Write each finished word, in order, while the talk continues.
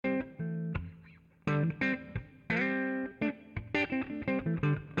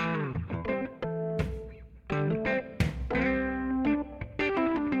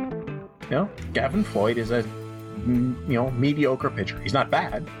Gavin Floyd is a mediocre pitcher. He's not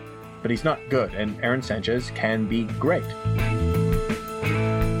bad, but he's not good. And Aaron Sanchez can be great.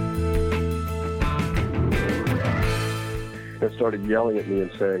 And started yelling at me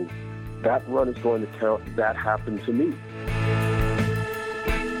and saying, "That run is going to count. That happened to me."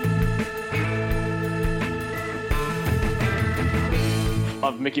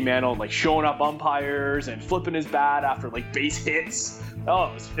 Of Mickey Mantle showing up umpires and flipping his bat after base hits.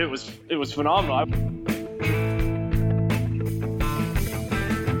 Oh, it was phenomenal.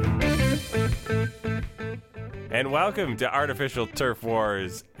 And welcome to Artificial Turf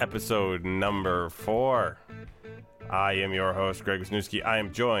Wars, episode number 4. I am your host, Greg Wisniewski. I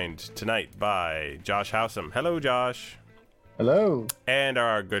am joined tonight by Josh Howsam. Hello, Josh. Hello. And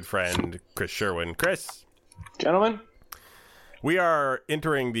our good friend, Chris Sherwin. Chris. Gentlemen. We are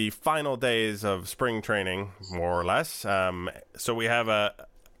entering the final days of spring training, more or less. So we have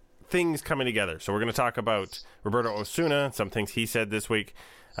things coming together. So we're going to talk about Roberto Osuna, some things he said this week.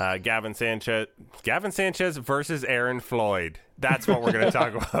 Gavin Sanchez versus Aaron Floyd. That's what we're going to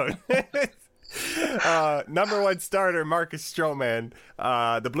talk about. Number one starter, Marcus Stroman.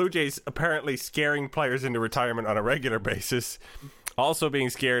 The Blue Jays apparently scaring players into retirement on a regular basis. Also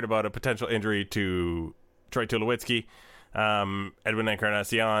being scared about a potential injury to Troy Tulowitzki. Edwin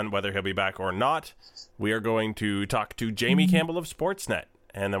Encarnacion, whether he'll be back or not. We are going to talk to Jamie Campbell of Sportsnet,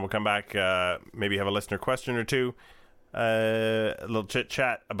 and then we'll come back, maybe have a listener question or two, a little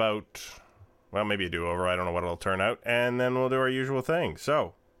chit-chat about, well, maybe a do-over, I don't know what it'll turn out, and then we'll do our usual thing.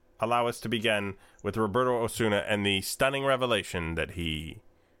 So, allow us to begin with Roberto Osuna and the stunning revelation that he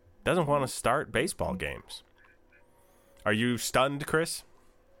doesn't want to start baseball games. Are you stunned, Chris?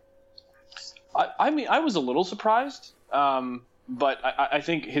 I mean, I was a little surprised. But I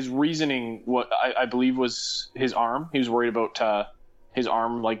think his reasoning, what I believe was his arm. He was worried about his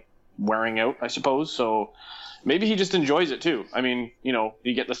arm wearing out, I suppose. So maybe he just enjoys it too. I mean, you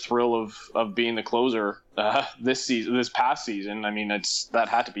get the thrill of being the closer this past season. I mean, that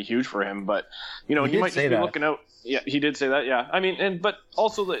had to be huge for him. But he might just be looking out. Yeah, he did say that. Yeah, I mean, but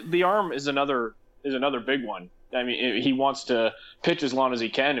also the arm is another big one. I mean, he wants to pitch as long as he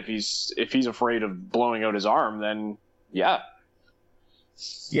can. If he's afraid of blowing out his arm, then yeah.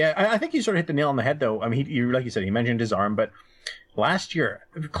 Yeah, I think you sort of hit the nail on the head, though. I mean, like you said, he mentioned his arm, but last year,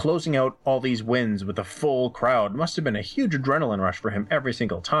 closing out all these wins with a full crowd must have been a huge adrenaline rush for him every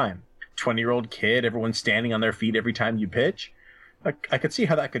single time. 20-year-old kid, everyone standing on their feet every time you pitch. I could see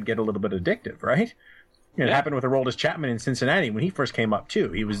how that could get a little bit addictive, right? It happened with Aroldis Chapman in Cincinnati when he first came up,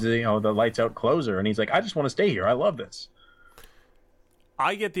 too. He was the lights-out closer, and he's like, I just want to stay here. I love this.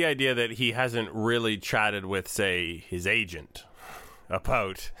 I get the idea that he hasn't really chatted with, say, his agent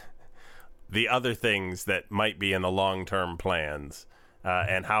about the other things that might be in the long-term plans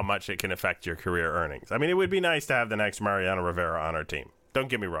and how much it can affect your career earnings. I mean, it would be nice to have the next Mariano Rivera on our team. Don't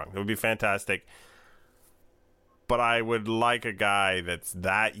get me wrong. It would be fantastic. But I would like a guy that's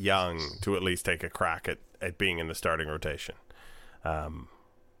that young to at least take a crack at being in the starting rotation.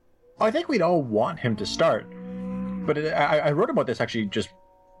 I think we'd all want him to start. But I wrote about this actually just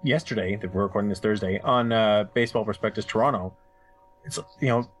yesterday, that we're recording this Thursday, on Baseball Prospectus Toronto. It's,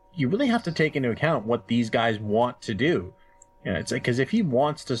 you really have to take into account what these guys want to do. It's because if he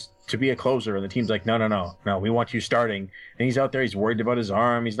wants to be a closer and the team's like, no, we want you starting, and he's out there, he's worried about his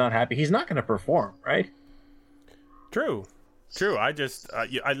arm, he's not happy, he's not going to perform, right? True. I just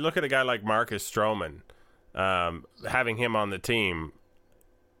I look at a guy like Marcus Stroman, having him on the team,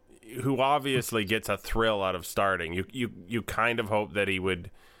 who obviously gets a thrill out of starting. You kind of hope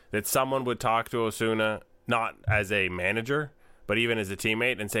that someone would talk to Osuna, not as a manager, but even as a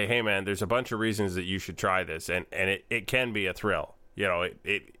teammate, and say, hey man, there's a bunch of reasons that you should try this, and it can be a thrill.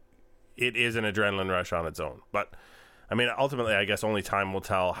 It is an adrenaline rush on its own. But I mean, ultimately, I guess only time will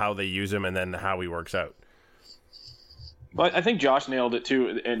tell how they use him and then how he works out. But I think Josh nailed it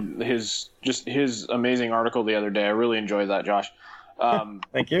too in his amazing article the other day. I really enjoyed that, Josh.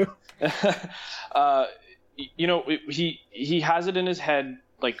 Thank you. He has it in his head,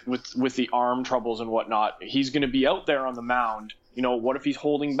 with the arm troubles and whatnot. He's going to be out there on the mound. What if he's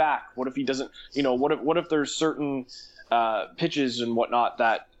holding back? What if he doesn't? What if there's certain pitches and whatnot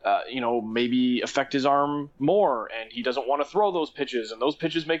that maybe affect his arm more, and he doesn't want to throw those pitches, and those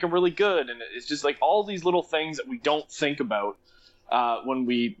pitches make him really good. And it's just all these little things that we don't think about when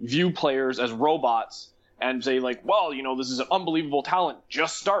we view players as robots and say this is an unbelievable talent.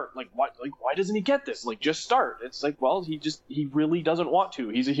 Just start. Why doesn't he get this? Just start. It's he really doesn't want to.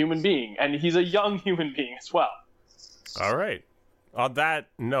 He's a human being, and he's a young human being as well. All right. On that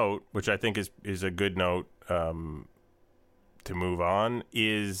note, which I think is a good note to move on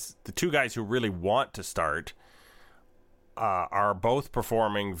is the two guys who really want to start are both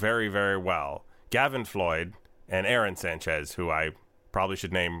performing very, very well. Gavin Floyd and Aaron Sanchez, who I probably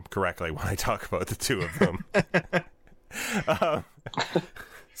should name correctly when I talk about the two of them.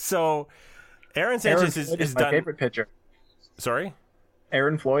 So Aaron Sanchez is my done. favorite pitcher. Sorry?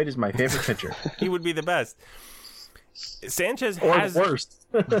 Aaron Floyd is my favorite pitcher. He would be the best. Sanchez Or has the worst.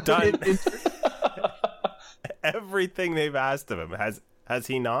 done everything they've asked of him. Has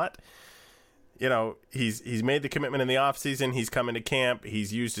he not? You know, he's made the commitment in the offseason. He's come into camp.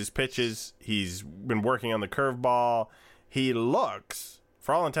 He's used his pitches. He's been working on the curveball. He looks,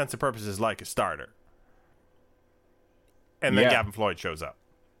 for all intents and purposes, like a starter. And then Gavin Floyd shows up.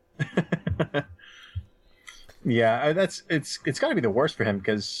 Yeah, it's got to be the worst for him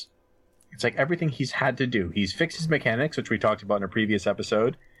because it's like everything he's had to do. He's fixed his mechanics, which we talked about in a previous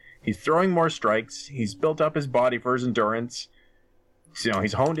episode. He's throwing more strikes. He's built up his body for his endurance. You know,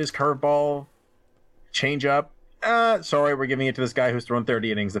 he's honed his curveball, change up. Sorry, we're giving it to this guy who's thrown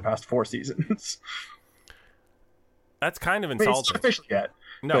 30 innings the past 4 seasons. That's kind of I mean, it's insulting. not official yet.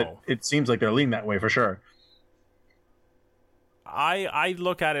 No. But it seems like they're leaning that way for sure. I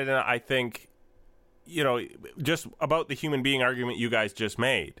look at it and I think, you know, just about the human being argument you guys just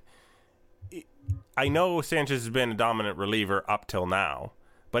made. I know Sanchez has been a dominant reliever up till now,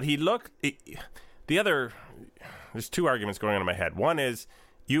 but there's two arguments going on in my head. One is,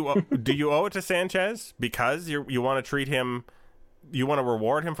 do you owe it to Sanchez because you want to treat him, you want to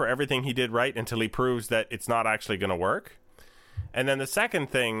reward him for everything he did right until he proves that it's not actually going to work? And then the second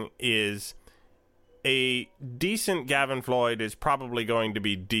thing is, a decent Gavin Floyd is probably going to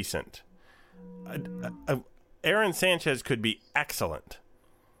be decent. Aaron Sanchez could be excellent,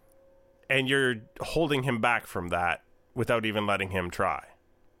 and you're holding him back from that without even letting him try.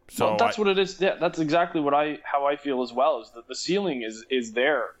 So well, that's what it is. Yeah, that's exactly how I feel as well. Is that the ceiling is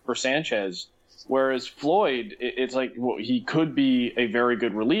there for Sanchez, whereas Floyd, it's like he could be a very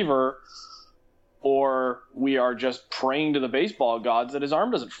good reliever, or we are just praying to the baseball gods that his arm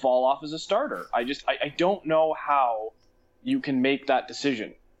doesn't fall off as a starter. I don't know how you can make that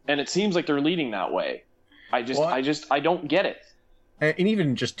decision, and it seems like they're leading that way. I don't get it. And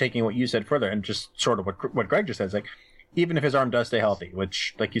even just taking what you said further, and just sort of what Greg just said, is like, even if his arm does stay healthy,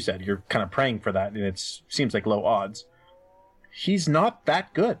 which, like you said, you're kind of praying for that, and it seems like low odds, he's not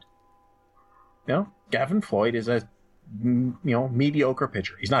that good. You know, Gavin Floyd is a mediocre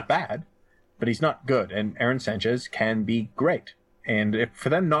pitcher. He's not bad, but he's not good. And Aaron Sanchez can be great. And if for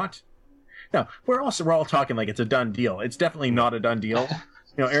them not, now we're all talking like it's a done deal. It's definitely not a done deal.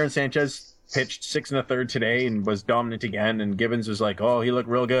 You know, Aaron Sanchez pitched 6 1/3 today and was dominant again. And Gibbons was like, oh, he looked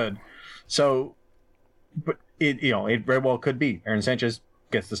real good. So, but it very well could be Aaron Sanchez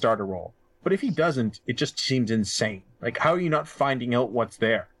gets the starter role. But if he doesn't, it just seems insane. Like, how are you not finding out what's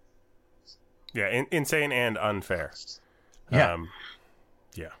there? Yeah, insane and unfair. Yeah.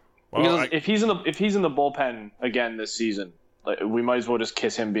 Yeah. Well, if he's in the bullpen again this season, we might as well just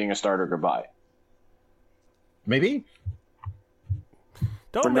kiss him being a starter goodbye. Maybe.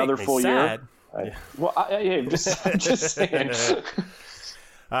 Don't for make another me full sad. year. Well, I'm just saying.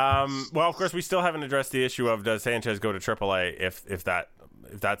 Well, of course, we still haven't addressed the issue of does Sanchez go to AAA if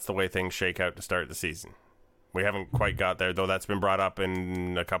that's the way things shake out to start the season. We haven't quite got there, though. That's been brought up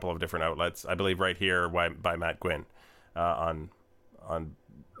in a couple of different outlets. I believe right here by Matt Gwynn on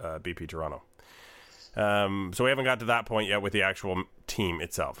BP Toronto. So we haven't got to that point yet with the actual team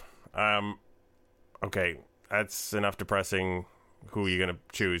itself. Okay, that's enough depressing. Who are you going to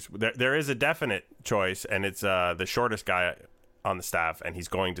choose? There is a definite choice, and it's the shortest guy on the staff, and he's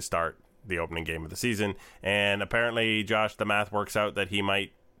going to start the opening game of the season. And apparently, Josh, the math works out that he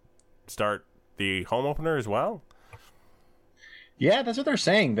might start the home opener as well. Yeah, that's what they're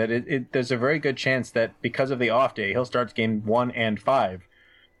saying, that there's a very good chance that because of the off day, he'll start game 1 and 5,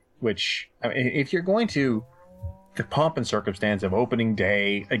 which, I mean, if you're going to the pomp and circumstance of opening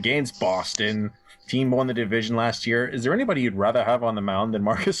day against Boston, team won the division last year, is there anybody you'd rather have on the mound than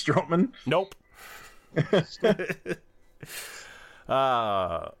Marcus Stroman? Nope. It's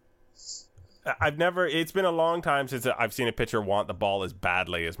been a long time since I've seen a pitcher want the ball as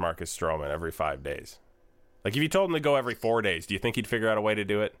badly as Marcus Stroman every 5 days. Like, if you told him to go every 4 days, do you think he'd figure out a way to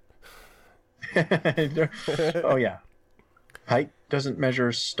do it? Oh, yeah. Height doesn't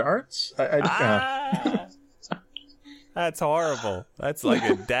measure starts? That's horrible. That's like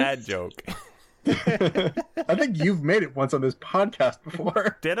a dad joke. I think you've made it once on this podcast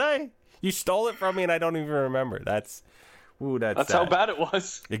before. Did I? You stole it from me and I don't even remember. That's sad. How bad it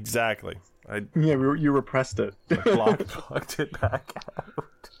was. Exactly. You repressed it. blocked it back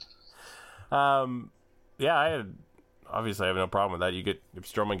out. Yeah, I had obviously I have no problem with that.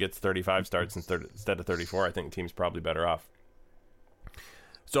 If Stroman gets 35 starts instead of 34, I think the team's probably better off.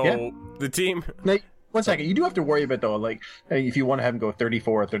 So the team. Now, 1 second, you do have to worry about though, like if you want to have him go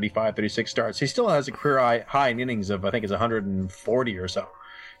 34, 35, 36 starts, he still has a career high in innings of I think it's 140 or so.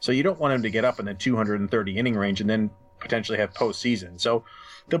 So you don't want him to get up in the 230 inning range and then potentially have postseason. So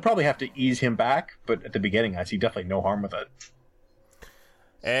they'll probably have to ease him back, but at the beginning, I see definitely no harm with it.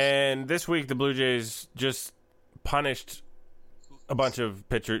 And this week, the Blue Jays just punished a bunch of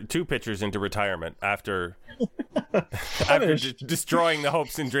two pitchers into retirement after destroying the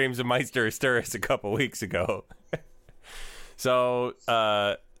hopes and dreams of Meister Asturis a couple weeks ago. So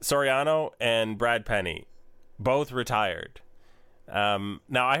Soriano and Brad Penny both retired.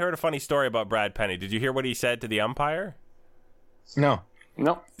 Now, I heard a funny story about Brad Penny. Did you hear what he said to the umpire? No.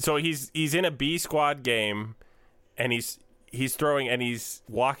 So he's in a B squad game, and he's throwing and he's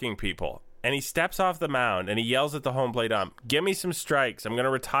walking people, and he steps off the mound and he yells at the home plate ump, "Give me some strikes. I'm going to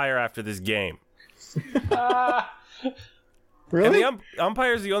retire after this game." Really? And the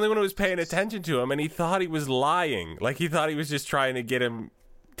umpire's the only one who was paying attention to him, and he thought he was lying. Like, he thought he was just trying to get him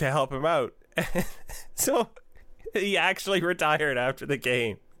to help him out. So he actually retired after the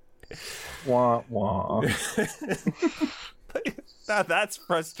game. Wah, wah. That's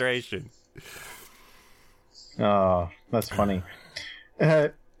frustration. Oh, that's funny.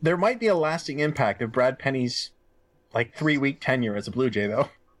 There might be a lasting impact of Brad Penny's 3-week tenure as a Blue Jay, though.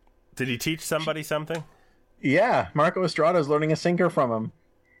 Did he teach somebody something? Yeah, Marco Estrada's learning a sinker from him.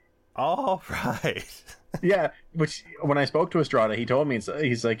 All right. Yeah, which when I spoke to Estrada, he told me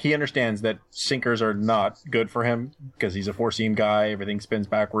he's like he understands that sinkers are not good for him because he's a four-seam guy. Everything spins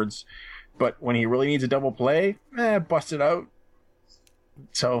backwards, but when he really needs a double play, bust it out.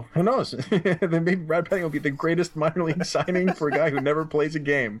 So who knows? Then maybe Brad Penny will be the greatest minor league signing for a guy who never plays a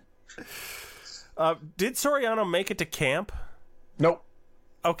game. Did Soriano make it to camp? Nope.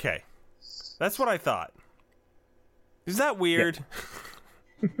 Okay, that's what I thought. Is that weird?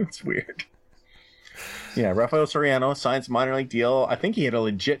 Yeah. It's weird. Yeah, Rafael Soriano signs a minor league deal. I think he had a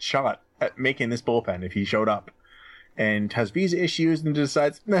legit shot at making this bullpen if he showed up, and has visa issues and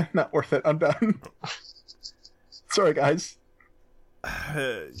decides, nah, not worth it. I'm done. Sorry, guys.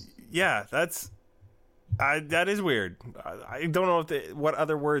 Yeah, that is weird. I don't know what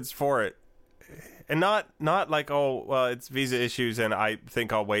other words for it, and not like, oh, well, it's visa issues and I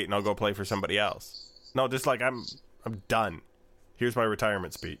think I'll wait and I'll go play for somebody else. No, just like I'm done. Here's my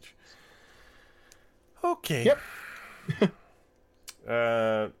retirement speech. Okay. Yep.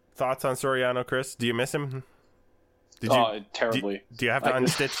 Thoughts on Soriano, Chris? Do you miss him? Terribly. Do you have to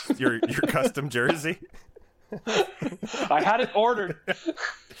unstitch your custom jersey? I had it ordered.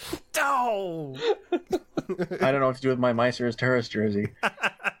 No. I don't know what to do with my Meister's Terrace jersey.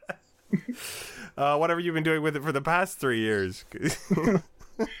 What have you been doing with it for the past 3 years?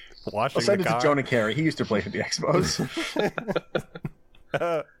 Washing I'll send the it car? to Jonah Carey. He used to play for the Expos.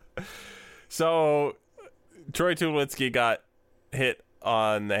 So, Troy Tulowitzki got hit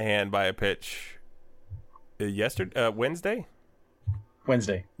on the hand by a pitch Wednesday.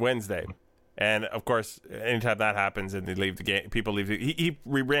 And of course, anytime that happens and they leave the game, people leave. He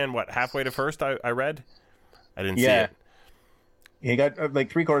ran halfway to first. I read. I didn't see it. He got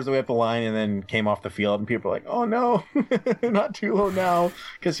 3/4 of the way up the line and then came off the field, and people were like, "Oh no, not Tulo now,"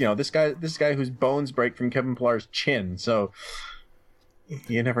 because this guy whose bones break from Kevin Pillar's chin. So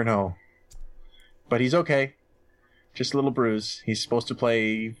you never know. But he's okay. Just a little bruise. He's supposed to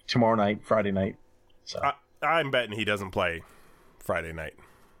play tomorrow night, Friday night. So I'm betting he doesn't play Friday night.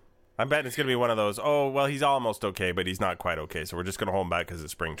 I'm betting it's going to be one of those, oh, well, he's almost okay, but he's not quite okay, so we're just going to hold him back because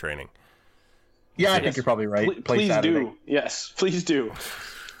it's spring training. Yeah, I think you're probably right. Please Saturday. do. Yes, please do.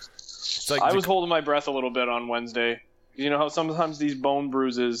 I was holding my breath a little bit on Wednesday. You know how sometimes these bone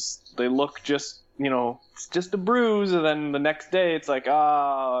bruises, they look just, it's just a bruise, and then the next day it's like,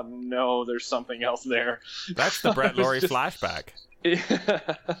 no, there's something else there. That's the Brett Laurie flashback.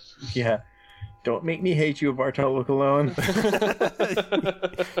 Yeah. Don't make me hate you, Bartolo Colon.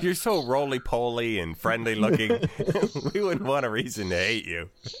 You're so roly-poly and friendly-looking. We wouldn't want a reason to hate you.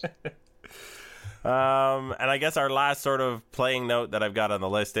 And I guess our last sort of playing note that I've got on the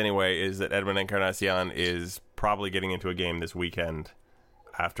list anyway is that Edwin Encarnacion is probably getting into a game this weekend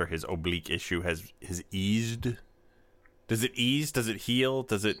after his oblique issue has eased. Does it ease? Does it heal?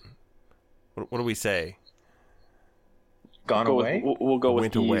 Does it... What do we say? Gone away? We'll go with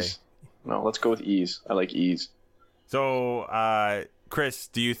Went ease. away. No, let's go with ease. I like ease. So, Chris,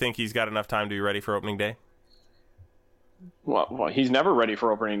 do you think he's got enough time to be ready for opening day? Well, he's never ready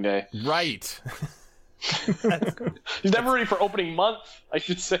for opening day. Right. He's never ready for opening month, I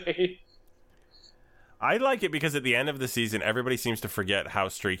should say. I like it because at the end of the season, everybody seems to forget how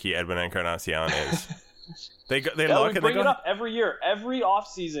streaky Edwin Encarnacion is. They look and bring it up every year. Every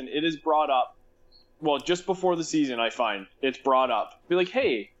offseason, it is brought up. Well, just before the season, I find it's brought up. Be like,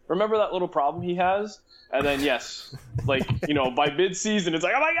 hey, remember that little problem he has? And then, yes, like, by mid-season, it's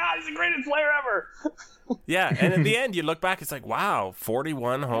like, oh my God, he's the greatest player ever. Yeah, and at the end, you look back, it's like, wow,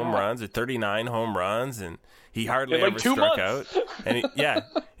 41 home runs or 39 home runs, and he hardly ever struck out. And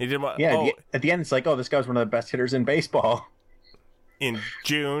he did what? Yeah, at the end, it's like, oh, this guy's one of the best hitters in baseball. In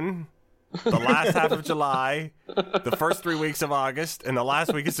June, the last half of July, the first 3 weeks of August, and the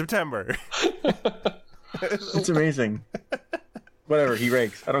last week of September. It's amazing. Whatever, he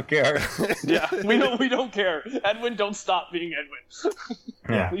rakes. I don't care. Yeah, we don't care. Edwin, don't stop being Edwin.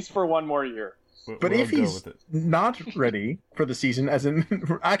 Yeah. At least for one more year. But if he's not ready for the season, as in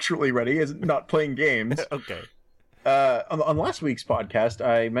actually ready, as in not playing games. Okay. On last week's podcast,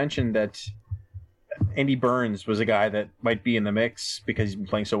 I mentioned that Andy Burns was a guy that might be in the mix because he's been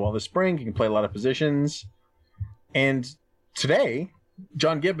playing so well this spring. He can play a lot of positions. And today,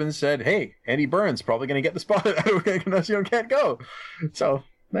 John Gibbons said, hey, Andy Burns probably going to get the spot. Encarnacion can't go. So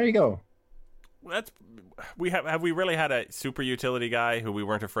there you go. Have we really had a super utility guy who we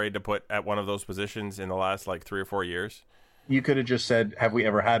weren't afraid to put at one of those positions in the last 3 or 4 years? You could have just said, have we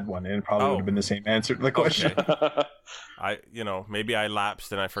ever had one? And it probably would have been the same answer to the question. Okay. Maybe I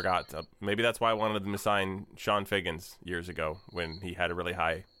lapsed and I forgot. Maybe that's why I wanted them to sign Sean Figgins years ago when he had a really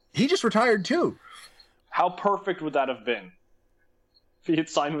high. He just retired too. How perfect would that have been if he had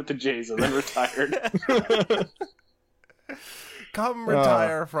signed with the Jays and then retired? Come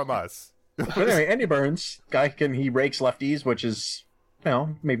retire from us. But anyway, Andy Burns, he rakes lefties, which is,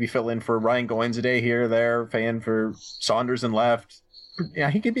 maybe fill in for Ryan Goins a day here or there, fan for Saunders and left. Yeah,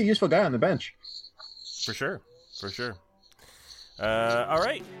 he could be a useful guy on the bench. For sure. All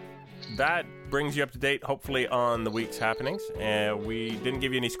right. That brings you up to date, hopefully, on the week's happenings. We didn't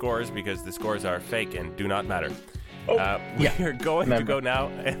give you any scores because the scores are fake and do not matter. We are going to go now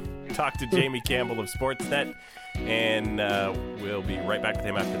and talk to Jamie Campbell of Sportsnet, and we'll be right back with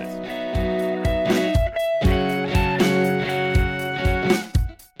him after this.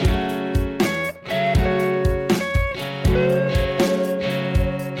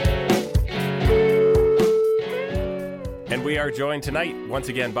 And we are joined tonight, once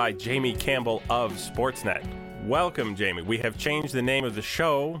again, by Jamie Campbell of Sportsnet. Welcome, Jamie. We have changed the name of the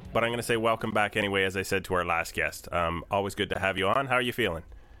show, but I'm going to say welcome back anyway, as I said to our last guest. Always good to have you on. How are you feeling?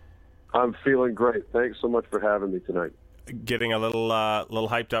 I'm feeling great. Thanks so much for having me tonight. Getting a little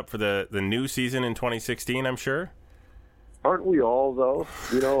hyped up for the new season in 2016, I'm sure? Aren't we all, though?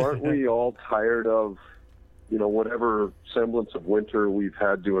 Aren't we all tired of, whatever semblance of winter we've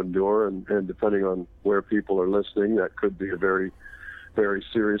had to endure? And depending on where people are listening, that could be a very, very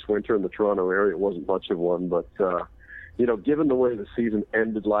serious winter in the Toronto area. It wasn't much of one, but, given the way the season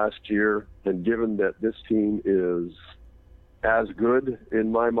ended last year, and given that this team is as good,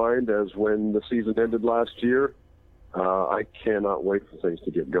 in my mind, as when the season ended last year, I cannot wait for things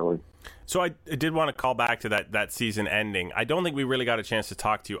to get going. So I did want to call back to that season ending. I don't think we really got a chance to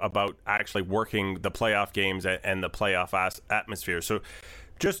talk to you about actually working the playoff games and the playoff atmosphere. So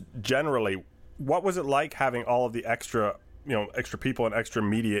just generally, what was it like having all of the extra people and extra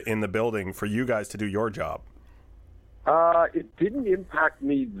media in the building for you guys to do your job? It didn't impact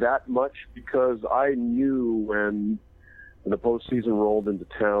me that much because I knew when the postseason rolled into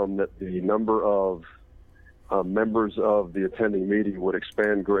town that the number of members of the attending media would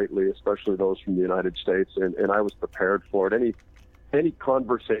expand greatly, especially those from the United States, and I was prepared for it. Any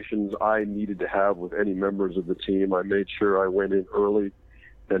conversations I needed to have with any members of the team, I made sure I went in early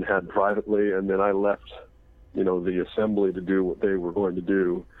and had privately, and then I left, the assembly to do what they were going to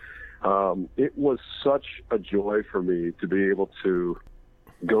do. It was such a joy for me to be able to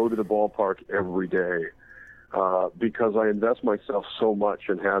go to the ballpark every day because I invest myself so much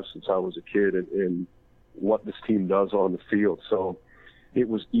and have since I was a kid in what this team does on the field. So it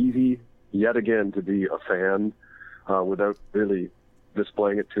was easy, yet again, to be a fan without really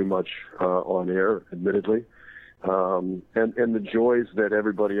displaying it too much on air, admittedly. And the joys that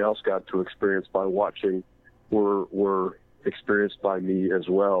everybody else got to experience by watching were experienced by me as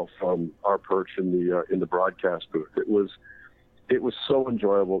well from our perch in the broadcast booth. It was so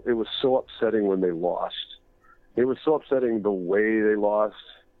enjoyable. It was so upsetting when they lost. It was so upsetting the way they lost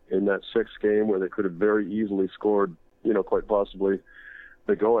in that sixth game where they could have very easily scored, quite possibly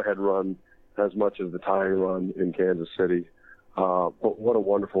the go-ahead run as much as the tying run in Kansas City. But what a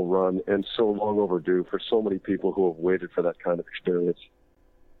wonderful run, and so long overdue for so many people who have waited for that kind of experience.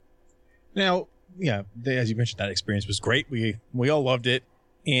 Now, as you mentioned, that experience was great. We all loved it.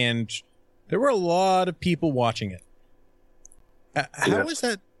 And There were a lot of people watching it. How has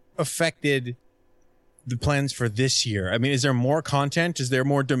that affected the plans for this year? I mean, is there more content? Is there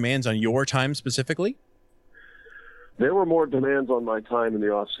more demands on your time specifically? There were more demands on my time in the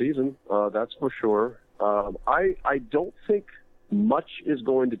off season. That's for sure. I don't think much is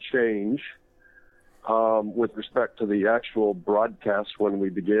going to change with respect to the actual broadcast when we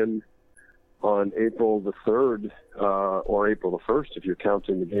begin on April the 3rd or April the 1st, if you're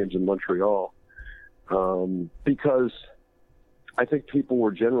counting the games in Montreal, because I think people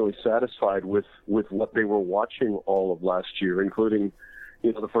were generally satisfied with what they were watching all of last year, including,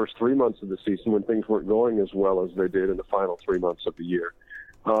 the first 3 months of the season when things weren't going as well as they did in the final 3 months of the year.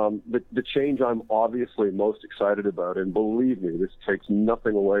 The change I'm obviously most excited about, and believe me, this takes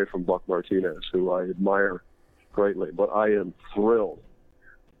nothing away from Buck Martinez, who I admire greatly, but I am thrilled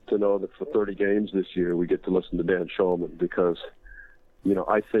to know that for 30 games this year we get to listen to Dan Shulman, because,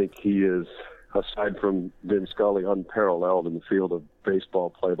 I think he is, aside from Vin Scully, unparalleled in the field of baseball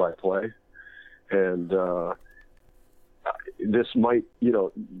play-by-play. And this might,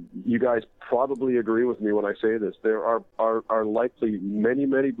 you guys probably agree with me when I say this. There are likely many,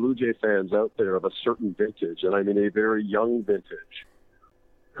 many Blue Jay fans out there of a certain vintage, and I mean a very young vintage,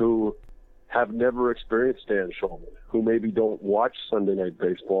 who have never experienced Dan Shulman, who maybe don't watch Sunday Night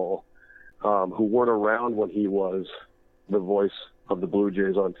Baseball, who weren't around when he was the voice of the Blue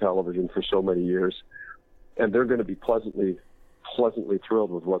Jays on television for so many years, and they're going to be pleasantly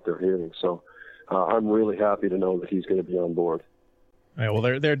thrilled with what they're hearing. So I'm really happy to know that he's going to be on board. All right, well,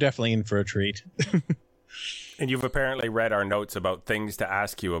 they're definitely in for a treat. And you've apparently read our notes about things to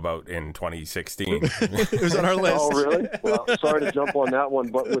ask you about in 2016. It was on our list. Oh, really? Well, sorry to jump on that one,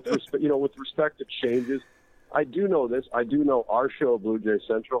 but with respect to changes, I do know this. I do know our show, Blue Jay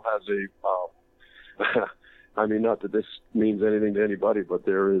Central, has a. I mean, not that this means anything to anybody, but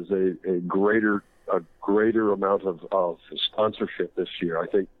there is a greater amount of sponsorship this year. I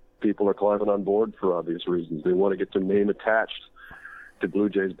think people are climbing on board for obvious reasons. They want to get their name attached to Blue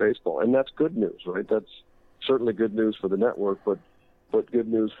Jays baseball, and that's good news, right? That's certainly good news for the network, but good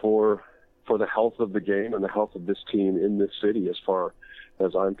news for the health of the game and the health of this team in this city, as far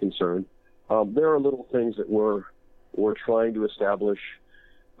as I'm concerned. There are little things that we're trying to establish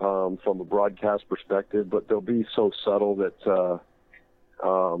from a broadcast perspective, but they'll be so subtle that,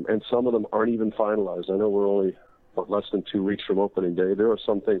 and some of them aren't even finalized. I know we're only less than 2 weeks from opening day. There are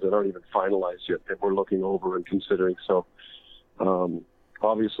some things that aren't even finalized yet that we're looking over and considering. So,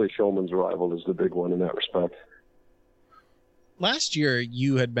 obviously, Shulman's arrival is the big one in that respect. Last year,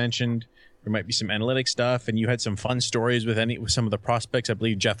 you had mentioned there might be some analytic stuff, and you had some fun stories with some of the prospects. I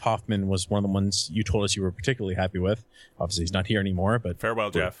believe Jeff Hoffman was one of the ones you told us you were particularly happy with. Obviously, he's not here anymore, but farewell,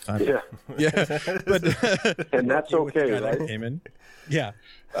 Jeff. Yeah, but and that's okay, right? That came in. Yeah.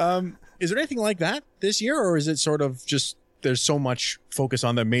 Is there anything like that this year, or is it sort of just there's so much focus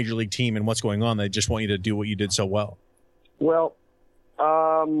on the major league team and what's going on, they just want you to do what you did so well? Well,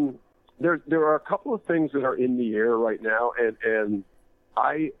 there are a couple of things that are in the air right now, and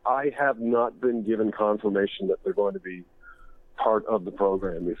I have not been given confirmation that they're going to be part of the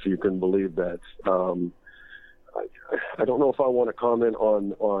program, if you can believe that. I don't know if I want to comment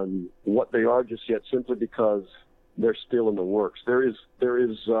on what they are just yet, simply because they're still in the works. There is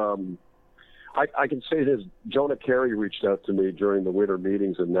I can say this: Jonah Carey reached out to me during the winter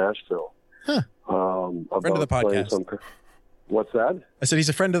meetings in Nashville. Huh. About friend of the podcast. What's that? I said he's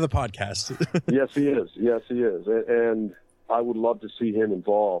a friend of the podcast. Yes, he is. Yes, he is. And I would love to see him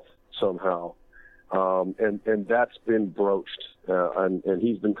involved somehow. And that's been broached, and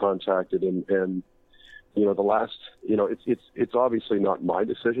he's been contacted. And the last, it's obviously not my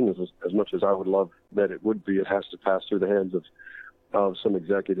decision as much as I would love that it would be. It has to pass through the hands of some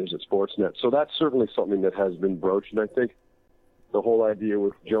executives at Sportsnet. So that's certainly something that has been broached. And I think the whole idea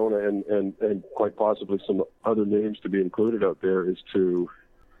with Jonah and quite possibly some other names to be included out there is to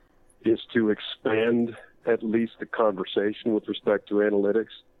expand at least the conversation with respect to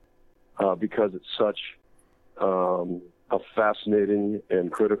analytics, because it's such a fascinating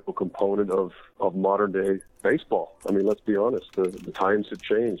and critical component of modern day baseball. I mean, let's be honest, the times have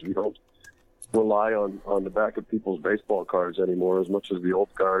changed. We don't rely on the back of people's baseball cards anymore as much as the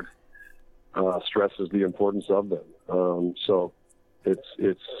old guard stresses the importance of them. So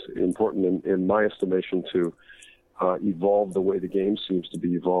it's important in my estimation to evolve the way the game seems to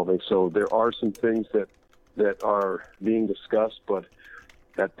be evolving. So there are some things that are being discussed, but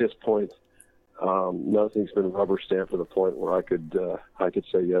at this point, nothing's been rubber stamped to the point where I could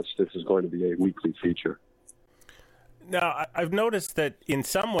say, yes, this is going to be a weekly feature. Now, I've noticed that in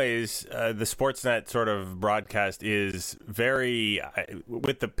some ways, the Sportsnet sort of broadcast is very,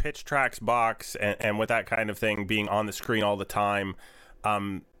 with the pitch tracks box and with that kind of thing being on the screen all the time,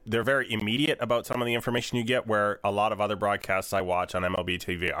 they're very immediate about some of the information you get, where a lot of other broadcasts I watch on MLB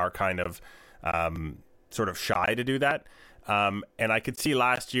TV are kind of sort of shy to do that. And I could see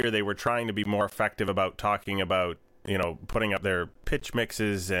last year they were trying to be more effective about talking about, putting up their pitch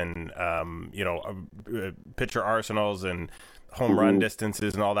mixes and, pitcher arsenals and home run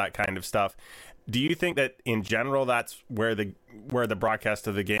distances and all that kind of stuff. Do you think that in general that's where the broadcast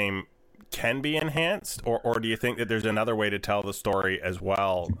of the game can be enhanced, or do you think that there's another way to tell the story as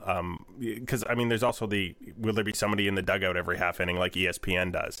well? Because there's also will there be somebody in the dugout every half inning like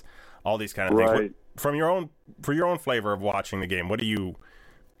ESPN does? All these kind of things. Right. For your own flavor of watching the game, what do you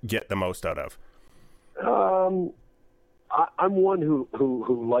get the most out of? I'm one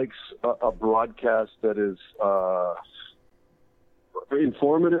who likes a broadcast that is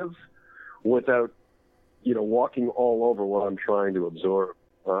informative without, walking all over what I'm trying to absorb,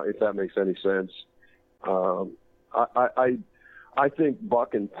 if that makes any sense. I think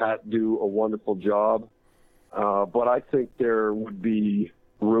Buck and Pat do a wonderful job, but I think there would be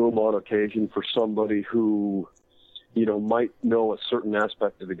room on occasion for somebody who, might know a certain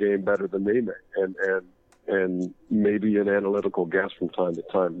aspect of the game better than they may, and maybe an analytical guess from time to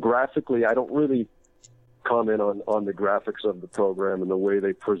time. Graphically, I don't really comment on the graphics of the program and the way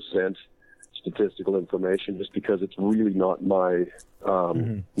they present statistical information, just because it's really not my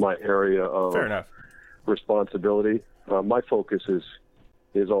my area of Fair enough. responsibility. My focus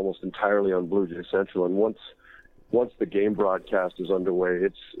is almost entirely on Blue Jay Central, and once the game broadcast is underway,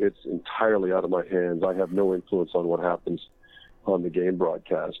 it's entirely out of my hands. I have no influence on what happens on the game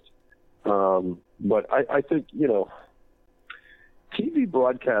broadcast. But I think, TV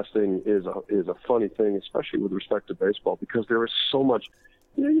broadcasting is a funny thing, especially with respect to baseball, because there is so much.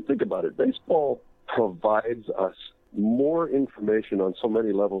 You think about it. Baseball provides us more information on so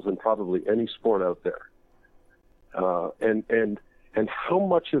many levels than probably any sport out there. And how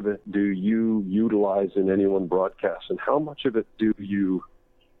much of it do you utilize in any one broadcast, and how much of it do you,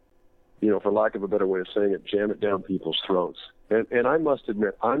 for lack of a better way of saying it, jam it down people's throats? And I must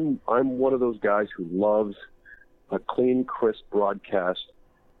admit, I'm one of those guys who loves a clean, crisp broadcast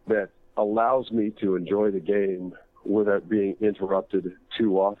that allows me to enjoy the game without being interrupted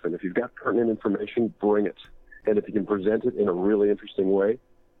too often. If you've got pertinent information, bring it. And if you can present it in a really interesting way,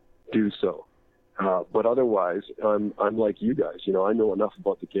 do so. But otherwise, I'm like you guys. I know enough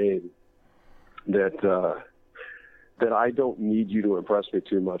about the game that I don't need you to impress me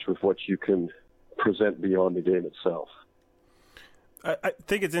too much with what you can present beyond the game itself. I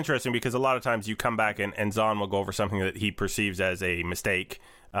think it's interesting because a lot of times you come back and Zahn will go over something that he perceives as a mistake,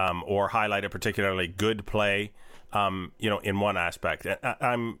 or highlight a particularly good play, in one aspect.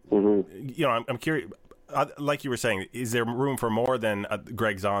 I'm curious. Like you were saying, is there room for more than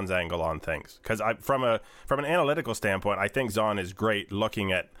Greg Zahn's angle on things? Because from an analytical standpoint, I think Zahn is great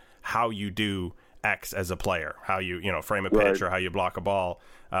looking at how you do X as a player, how you frame a pitch, right, or how you block a ball,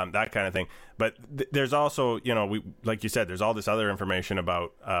 that kind of thing. But there's also, like you said, there's all this other information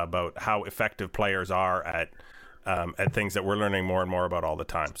about how effective players are at things that we're learning more and more about all the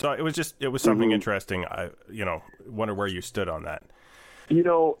time. So it was something interesting. I wonder where you stood on that.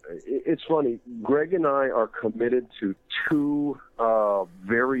 It's funny. Greg and I are committed to two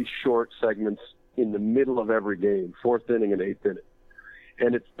very short segments in the middle of every game, fourth inning and eighth inning.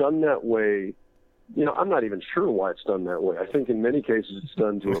 And it's done that way. I'm not even sure why it's done that way. I think in many cases it's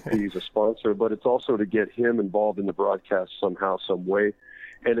done to appease a sponsor, but it's also to get him involved in the broadcast somehow, some way.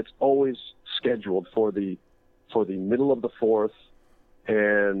 And it's always scheduled for the middle of the fourth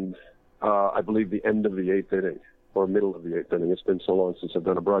and I believe the end of the eighth inning, or middle of the eighth inning. It's been so long since I've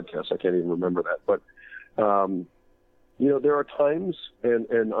done a broadcast, I can't even remember that. But, there are times,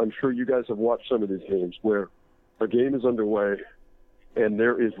 and I'm sure you guys have watched some of these games, where a game is underway and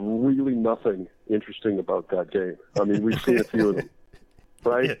there is really nothing interesting about that game. I mean, we've seen a few of them,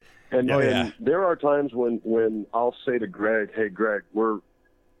 right? And there are times when I'll say to Greg, hey, Greg, we're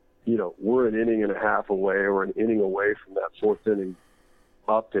an inning and a half away or an inning away from that fourth inning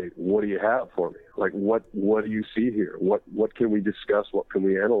update. What do you have for me? Like, what do you see here? What can we discuss? What can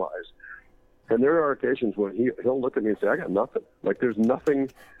we analyze? And there are occasions when he'll look at me and say, I got nothing. Like, there's nothing,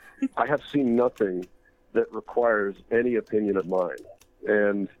 I have seen nothing that requires any opinion of mine.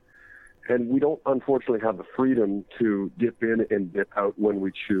 And we don't, unfortunately, have the freedom to dip in and dip out when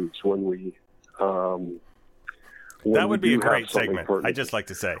we choose, when that would be a great segment. I'd just like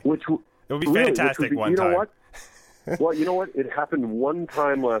to say. Which it would be fantastic one time. You know what? Well, you know what? It happened one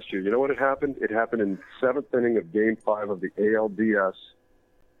time last year. You know what it happened? It happened in 7th inning of Game 5 of the ALDS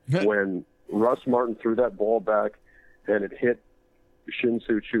when Russ Martin threw that ball back and it hit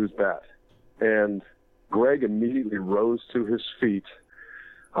Shin-Soo Choo's bat. And Greg immediately rose to his feet.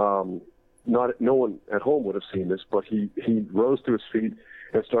 No one at home would have seen this, but he rose to his feet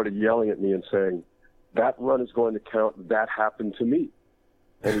and started yelling at me and saying, "That run is going to count. That happened to me."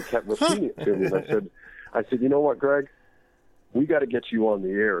 And he kept repeating it to me. And I said, you know what, Greg? We got to get you on the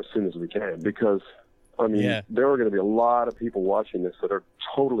air as soon as we can because, I mean, there are going to be a lot of people watching this that are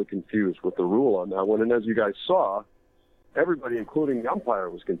totally confused with the rule on that one. And as you guys saw, everybody, including the umpire,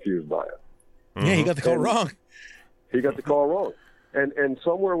 was confused by it. Yeah, he got the call wrong. He got the call wrong. And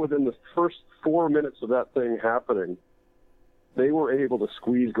somewhere within the first 4 minutes of that thing happening, they were able to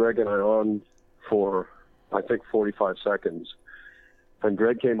squeeze Greg and I on for, I think, 45 seconds. And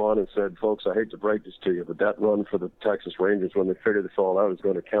Greg came on and said, "Folks, I hate to break this to you, but that run for the Texas Rangers when they figured this all out is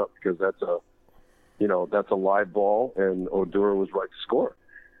going to count because that's a live ball, and Odura was right to score."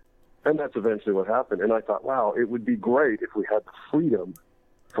 And that's eventually what happened. And I thought, wow, it would be great if we had the freedom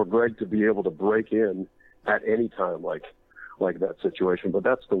for Greg to be able to break in at any time like that situation. But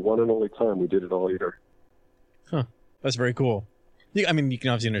that's the one and only time we did it all year. Huh. That's very cool. I mean, you can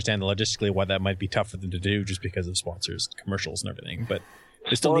obviously understand logistically why that might be tough for them to do just because of sponsors, commercials, and everything. But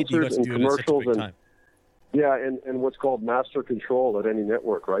they still need you guys to do it at such a big time. Yeah, and what's called master control at any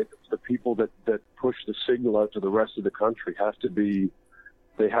network, right? The people that push the signal out to the rest of the country have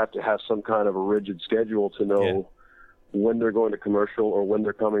to have some kind of a rigid schedule to know when they're going to commercial or when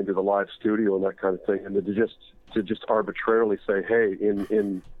they're coming to the live studio and that kind of thing. And to just arbitrarily say, hey,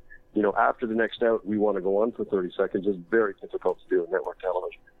 in after the next out, we want to go on for 30 seconds is very difficult to do in network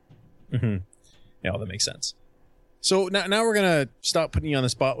television. Mm-hmm. Yeah, well, that makes sense. So now we're going to stop putting you on the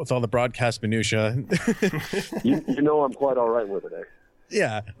spot with all the broadcast minutia. you know I'm quite all right with it, eh?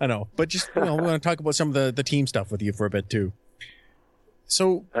 Yeah, I know. But just, we're going to talk about some of the team stuff with you for a bit, too.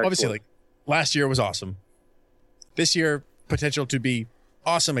 So, obviously, last year was awesome. This year, potential to be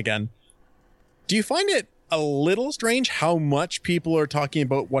awesome again. Do you find it a little strange how much people are talking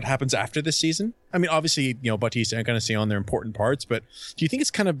about what happens after this season? I mean, obviously, Bautista and Encarnacion, they're important parts, but do you think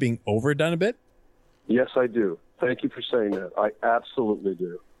it's kind of being overdone a bit? Yes, I do. Thank you for saying that. I absolutely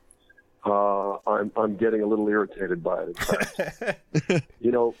do. I'm getting a little irritated by it, in fact.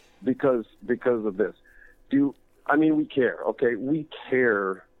 Because of this. We care, okay? We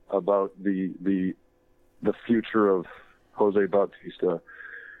care about the future of Jose Bautista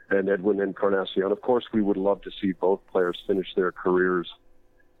and Edwin Encarnacion. Of course, we would love to see both players finish their careers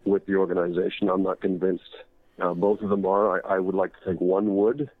with the organization. I'm not convinced both of them are. I would like to think one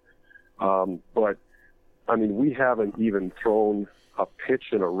would. But, we haven't even thrown a pitch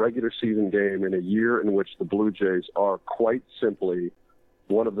in a regular season game in a year in which the Blue Jays are quite simply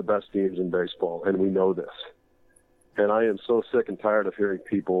one of the best teams in baseball, and we know this. And I am so sick and tired of hearing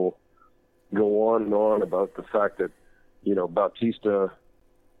people go on and on about the fact that, Bautista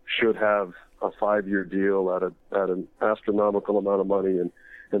should have a 5-year deal at an astronomical amount of money, and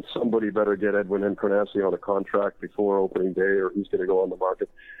somebody better get Edwin Encarnacion on a contract before opening day or he's going to go on the market.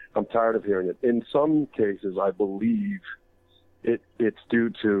 I'm tired of hearing it. In some cases, I believe it's due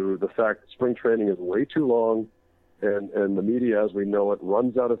to the fact that spring training is way too long, and the media, as we know it,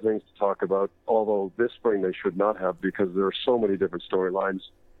 runs out of things to talk about, although this spring they should not have because there are so many different storylines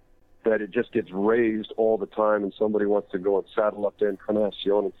that it just gets raised all the time, and somebody wants to go and saddle up to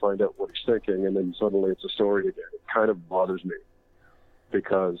Encarnacion and find out what he's thinking, and then suddenly it's a story again. It kind of bothers me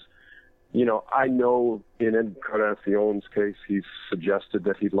because, I know in Encarnacion's case, he's suggested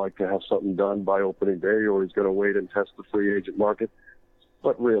that he'd like to have something done by opening day or he's going to wait and test the free agent market.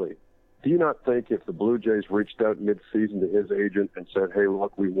 But really, do you not think if the Blue Jays reached out mid-season to his agent and said, hey,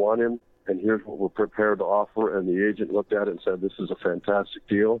 look, we want him, and here's what we're prepared to offer, and the agent looked at it and said, this is a fantastic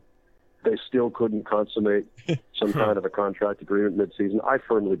deal, they still couldn't consummate some kind of a contract agreement mid-season? I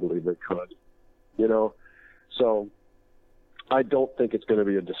firmly believe they could, So I don't think it's going to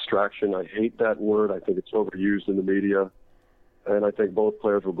be a distraction. I hate that word. I think it's overused in the media. And I think both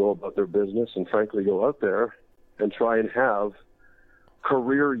players will go about their business and frankly go out there and try and have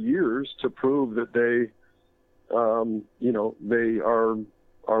career years to prove that they are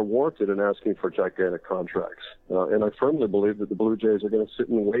warranted in asking for gigantic contracts. And I firmly believe that the Blue Jays are going to sit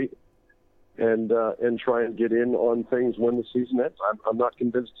and wait and try and get in on things when the season ends. I'm not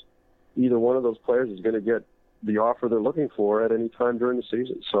convinced either one of those players is going to get the offer they're looking for at any time during the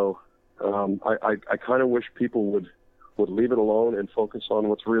season. So I kind of wish people would leave it alone and focus on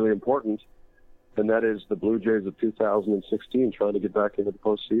what's really important, and that is the Blue Jays of 2016 trying to get back into the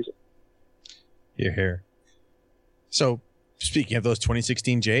postseason. Hear, hear. So, speaking of those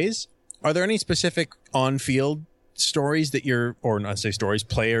 2016 Jays, are there any specific on-field stories that you're, or not say stories,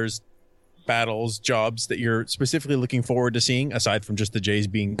 players, battles, jobs that you're specifically looking forward to seeing, aside from just the Jays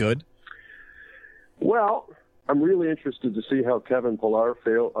being good? Well, I'm really interested to see how Kevin Pillar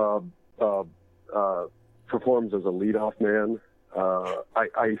performs as a leadoff man.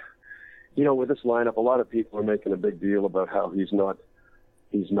 With this lineup, a lot of people are making a big deal about how he's not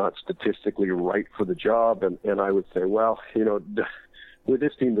statistically right for the job, and I would say, well, with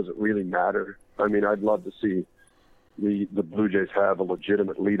this team, does it really matter? I mean, I'd love to see the Blue Jays have a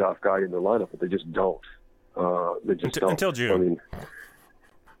legitimate leadoff guy in their lineup, but they just don't. They just don't. Until June.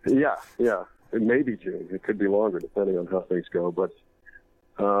 I mean, yeah. It may be June. It could be longer, depending on how things go. But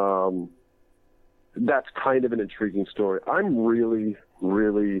that's kind of an intriguing story. I'm really,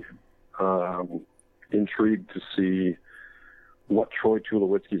 really intrigued to see what Troy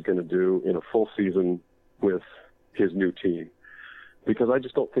Tulowitzki's going to do in a full season with his new team, because I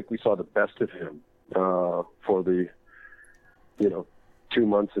just don't think we saw the best of him for the 2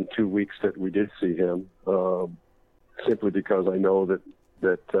 months and 2 weeks that we did see him. Simply because I know that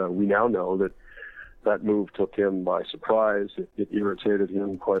we now know that move took him by surprise. It irritated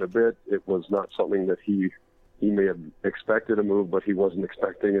him quite a bit. It was not something that he may have expected a move, but he wasn't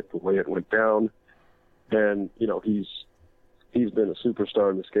expecting it the way it went down. And he's been a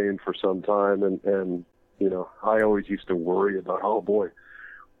superstar in this game for some time, and I always used to worry about, oh boy,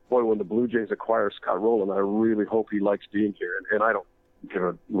 when the Blue Jays acquire Scott Rowland, I really hope he likes being here. And I don't give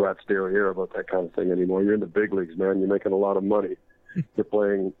a rat's derriere about that kind of thing anymore. You're in the big leagues, man. You're making a lot of money. You're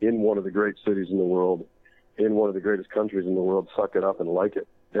playing in one of the great cities in the world, in one of the greatest countries in the world. Suck it up and like it.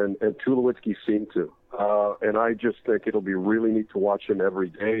 And Tulowitzki seemed to. And I just think it'll be really neat to watch him every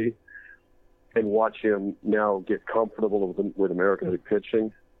day and watch him now get comfortable with American League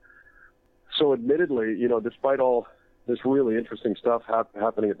pitching. So admittedly, despite all this really interesting stuff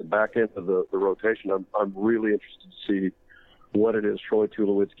happening at the back end of the rotation, I'm really interested to see what it is Troy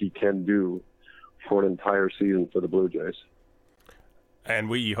Tulowitzki can do for an entire season for the Blue Jays. And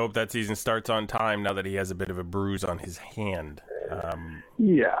we hope that season starts on time now that he has a bit of a bruise on his hand.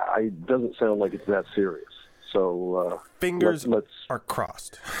 It doesn't sound like it's that serious. So fingers are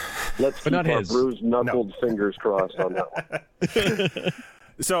crossed. Let's keep our bruised-knuckled fingers crossed on that one.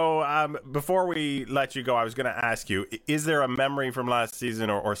 So before we let you go, I was going to ask you, is there a memory from last season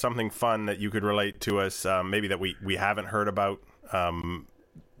or something fun that you could relate to us, maybe that we haven't heard about,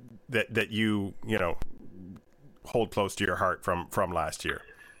 that you hold close to your heart from last year?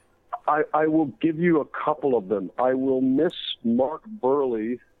 I will give you a couple of them. I will miss Mark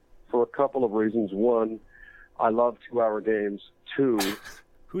Burley for a couple of reasons. One, I love 2-hour games. Two,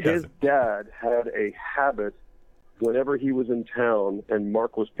 his dad had a habit whenever he was in town and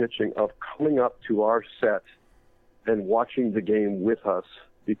Mark was pitching of coming up to our set and watching the game with us,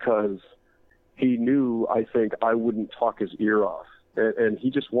 because he knew, I think, I wouldn't talk his ear off. And he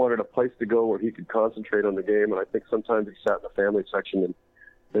just wanted a place to go where he could concentrate on the game. And I think sometimes he sat in the family section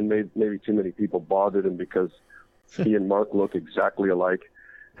and maybe too many people bothered him, because he and Mark look exactly alike.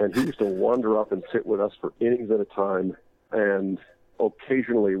 And he used to wander up and sit with us for innings at a time and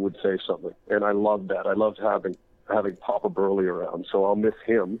occasionally would say something. And I loved that. I loved having Papa Burley around. So I'll miss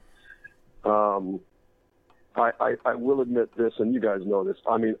him. I will admit this, and you guys know this.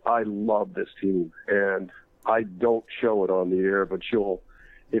 I mean, I love this team, and I don't show it on the air, but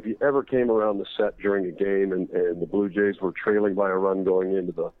if you ever came around the set during a game and the Blue Jays were trailing by a run going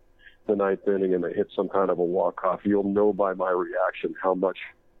into the ninth inning and they hit some kind of a walk-off, you'll know by my reaction how much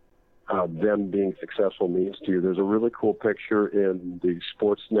them being successful means to you. There's a really cool picture in the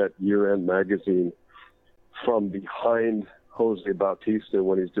Sportsnet year-end magazine from behind Jose Bautista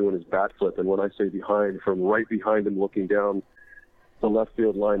when he's doing his bat flip. And when I say behind, from right behind him looking down the left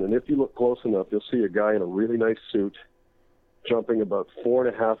field line. And if you look close enough, you'll see a guy in a really nice suit jumping about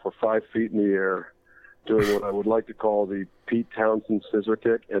 4.5 or 5 feet in the air, doing what I would like to call the Pete Townsend scissor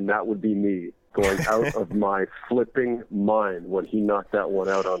kick, and that would be me going out of my flipping mind when he knocked that one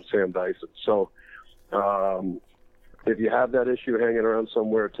out on Sam Dyson. So if you have that issue hanging around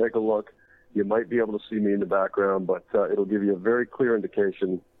somewhere, take a look. You might be able to see me in the background, but it'll give you a very clear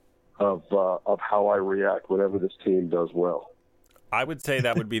indication of how I react whenever this team does well. I would say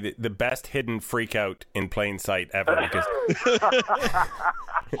that would be the best hidden freak out in plain sight ever, because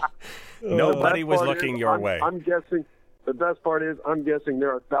nobody was looking your way. I'm guessing the best part is I'm guessing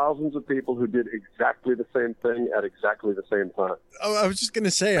there are thousands of people who did exactly the same thing at exactly the same time. Oh, I was just going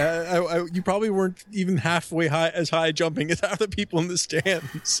to say, you probably weren't even halfway as high jumping as half the people in the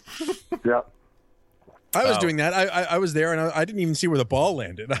stands. Yeah. I was doing that. I was there, and I didn't even see where the ball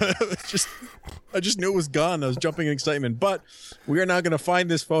landed. I just knew it was gone. I was jumping in excitement. But we are now going to find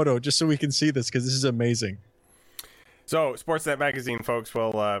this photo just so we can see this, because this is amazing. So, Sportsnet Magazine, folks,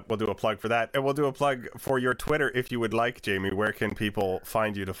 we'll do a plug for that. And we'll do a plug for your Twitter if you would like, Jamie. Where can people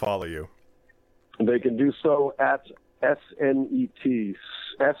find you to follow you? They can do so at SNET,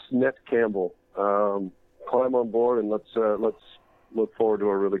 SNET Campbell. Climb on board, and let's look forward to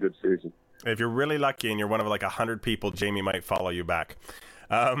a really good season. If you're really lucky and you're one of like 100 people, Jamie might follow you back.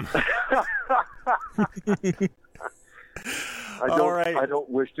 I don't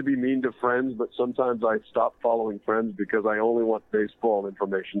wish to be mean to friends, but sometimes I stop following friends because I only want baseball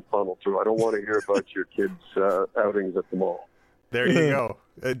information funneled through. I don't want to hear about your kids' outings at the mall. There you go.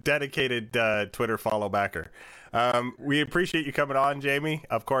 A dedicated Twitter follow backer. We appreciate you coming on, Jamie.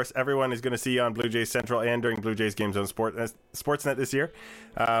 Of course, everyone is going to see you on Blue Jays Central and during Blue Jays games on Sportsnet this year.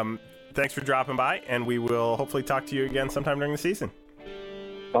 Thanks for dropping by, and we will hopefully talk to you again sometime during the season.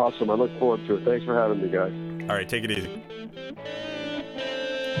 Awesome. I look forward to it. Thanks for having me, guys. All right, take it easy.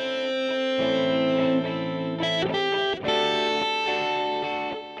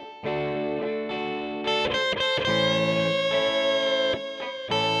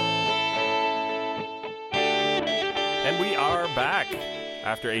 And we are back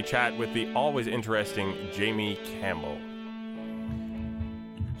after a chat with the always interesting Jamie Campbell.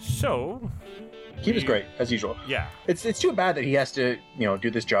 So, he was great as usual. Yeah, it's too bad that he has to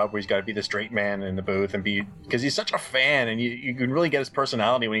do this job where he's got to be the straight man in the booth and because he's such a fan, and you can really get his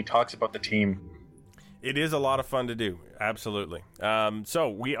personality when he talks about the team. It is a lot of fun to do, absolutely.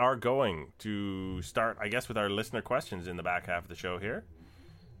 So we are going to start, I guess, with our listener questions in the back half of the show here,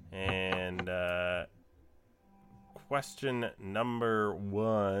 and question number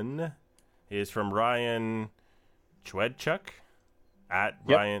 1 is from Ryan Chwedchuk at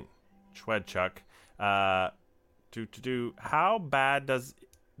Ryan Chwedchuk. How bad does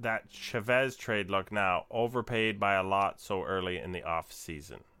that Chavez trade look now? Overpaid by a lot so early in the off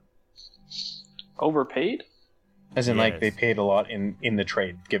season. Overpaid? As in, like, they paid a lot in the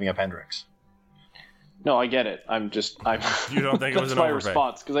trade, giving up Hendricks. No, I get it. I'm You don't think it was an overpay? That's my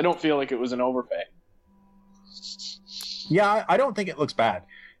response, because I don't feel like it was an overpay. Yeah, I don't think it looks bad.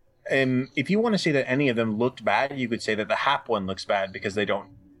 If you want to say that any of them looked bad, you could say that the Hap one looks bad because they don't,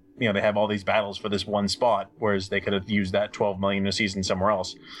 they have all these battles for this one spot, whereas they could have used that $12 million a season somewhere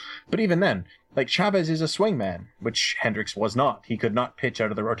else. But even then, like, Chavez is a swingman, which Hendricks was not. He could not pitch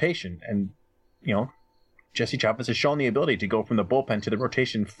out of the rotation, and Jesse Chavez has shown the ability to go from the bullpen to the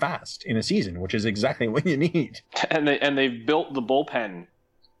rotation fast in a season, which is exactly what you need. And they've built the bullpen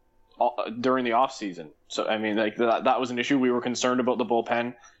during the off season. So I mean, like, that was an issue. We were concerned about the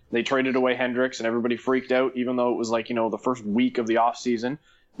bullpen. They traded away Hendricks, and everybody freaked out, even though it was like the first week of the off season.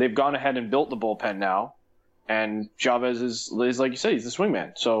 They've gone ahead and built the bullpen now, and Chavez is like you said, he's the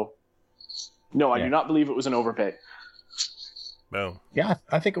swingman. So no, I do not believe it was an overpay. No. Yeah,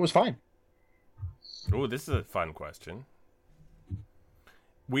 I think it was fine. Oh, this is a fun question.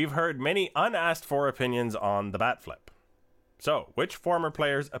 We've heard many unasked for opinions on the bat flip. So, which former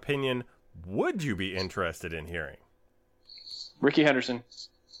player's opinion would you be interested in hearing? Ricky Henderson.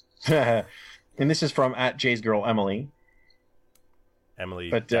 And this is from at Jay's girl Emily.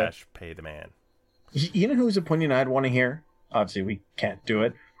 Emily pay the man. You know whose opinion I'd want to hear? Obviously, we can't do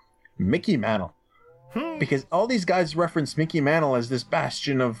it. Mickey Mantle. Because all these guys reference Mickey Mantle as this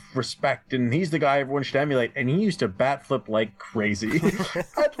bastion of respect, and he's the guy everyone should emulate, and he used to bat flip like crazy.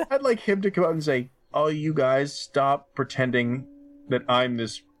 I'd like him to come out and say, "Oh, you guys, stop pretending that I'm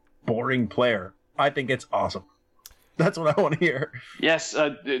this boring player. I think it's awesome." That's what I want to hear. Yes,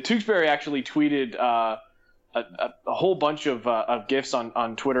 Tewksbury actually tweeted a whole bunch of GIFs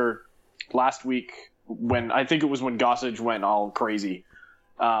on Twitter last week when Gossage went all crazy.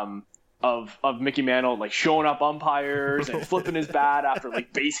 Of Mickey Mantle like showing up umpires and flipping his bat after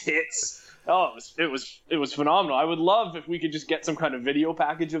like base hits. Oh, it was phenomenal. I would love if we could just get some kind of video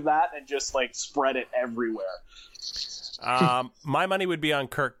package of that and just like spread it everywhere. My money would be on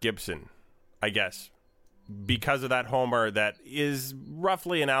Kirk Gibson, I guess, because of that homer that is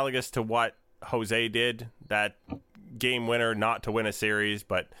roughly analogous to what Jose did, that game winner, not to win a series,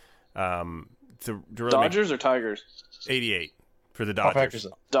 but to really Dodgers or Tigers? 88. For the Dodgers.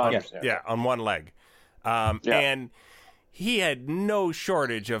 Dodgers. Yeah, on one leg. And he had no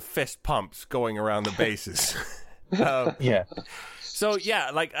shortage of fist pumps going around the bases. Yeah. So,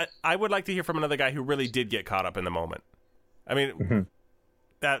 yeah, like I would like to hear from another guy who really did get caught up in the moment. I mean,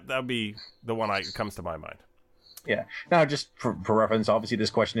 that would be the one that comes to my mind. Yeah. Now, just for reference, obviously this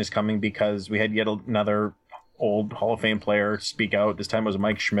question is coming because we had yet another old Hall of Fame player speak out. This time it was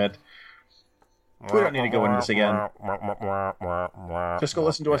Mike Schmidt. We don't need to go into this again. Just go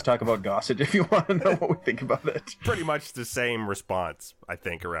listen to us talk about Gossett if you want to know what we think about it. Pretty much the same response, I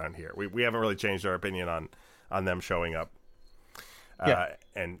think, around here. We haven't really changed our opinion on them showing up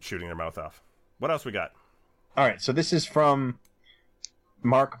and shooting their mouth off. What else we got? All right, so this is from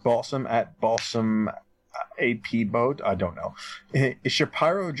Mark Balsam at Balsam AP Boat. I don't know. Is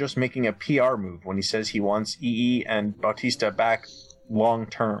Shapiro just making a PR move when he says he wants EE and Bautista back long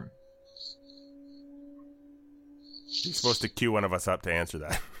term? He's supposed to cue one of us up to answer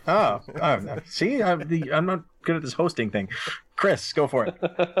that. See, I'm not good at this hosting thing. Chris, go for it.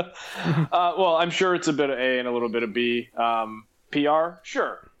 Well, I'm sure it's a bit of A and a little bit of B. PR,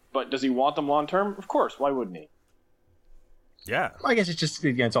 sure. But does he want them long term? Of course. Why wouldn't he? Yeah. I guess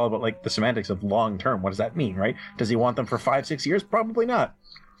it's all about like the semantics of long term. What does that mean, right? Does he want them for 5-6 years? Probably not.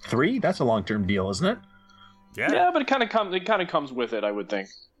 3? That's a long term deal, isn't it? Yeah. Yeah, but it kind of comes with it, I would think.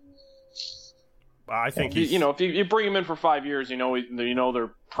 I think if you bring him in for 5 years, you know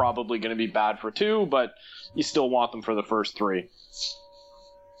they're probably going to be bad for 2, but you still want them for the first 3.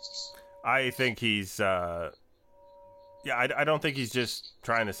 I think he's. I don't think he's just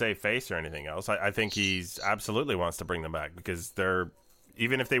trying to save face or anything else. I think he's absolutely wants to bring them back because they're,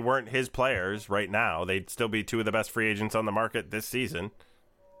 even if they weren't his players right now, they'd still be 2 of the best free agents on the market this season.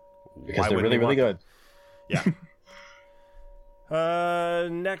 Because they're really, really good. Yeah.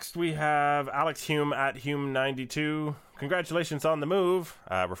 Next we have Alex Hume at Hume92. Congratulations on the move.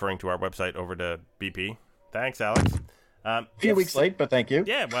 Referring to our website over to BP. Thanks, Alex. A few weeks late, but thank you.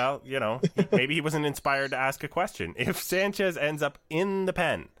 Yeah, well, maybe he wasn't inspired to ask a question. If Sanchez ends up in the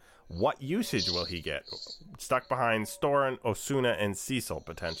pen, what usage will he get? Stuck behind Storen, Osuna, and Cecil,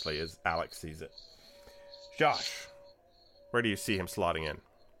 potentially, as Alex sees it. Josh, where do you see him slotting in?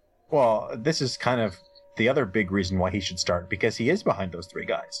 Well, this is kind of the other big reason why he should start, because he is behind those 3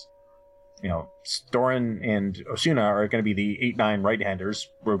 guys. Storen and Osuna are going to be the 8-9 right-handers,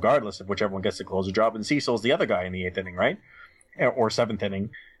 regardless of whichever one gets to close the job. And Cecil's the other guy in the 8th inning, right? Or 7th inning.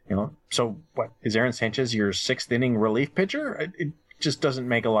 So what? Is Aaron Sanchez your 6th inning relief pitcher? It just doesn't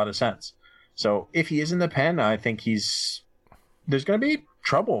make a lot of sense. So if he is in the pen, I think there's going to be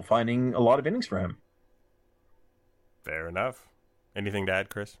trouble finding a lot of innings for him. Fair enough. Anything to add,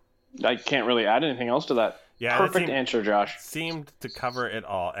 Chris? I can't really add anything else to that. Yeah, perfect answer, Josh. Seemed to cover it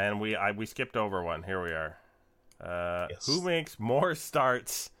all, and we skipped over one. Here we are. Yes. Who makes more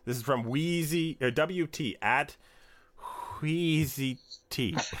starts? This is from Wheezy WT at Wheezy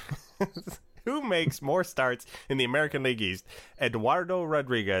T. Who makes more starts in the American League East? Eduardo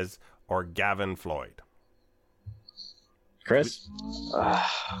Rodriguez or Gavin Floyd? Chris?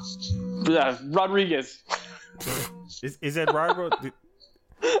 Rodriguez. Is Eduardo?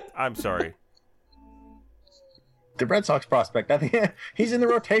 I'm sorry. The Red Sox prospect. I think he's in the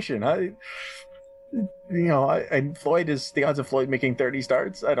rotation. Floyd is the odds of Floyd making 30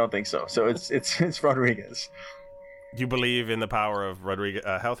 starts. I don't think so. So it's Rodriguez. You believe in the power of Rodriguez,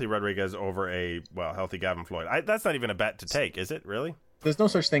 healthy Rodriguez over a healthy Gavin Floyd. That's not even a bet to take, is it? Really? There's no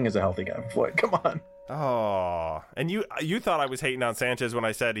such thing as a healthy Gavin Floyd. Come on. Oh, and you thought I was hating on Sanchez when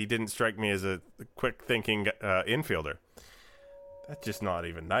I said he didn't strike me as a quick thinking infielder. That's just not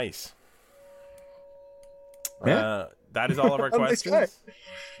even nice. Yeah. That is all of our questions.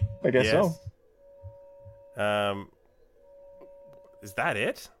 I guess so. Is that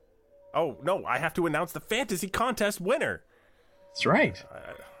it? Oh, no, I have to announce the fantasy contest winner. That's right.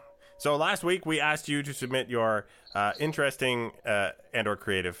 So last week we asked you to submit your interesting and or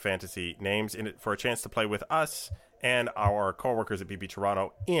creative fantasy names for a chance to play with us and our coworkers at BP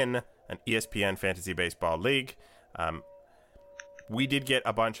Toronto in an ESPN Fantasy Baseball League. We did get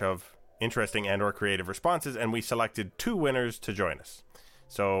a bunch of interesting and or creative responses, and we selected 2 winners to join us.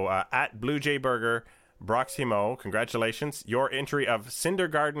 So at Blue Jay Burger, Broximo, congratulations. Your entry of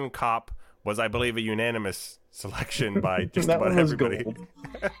Cindergarten Cop was, I believe, a unanimous selection by just about everybody.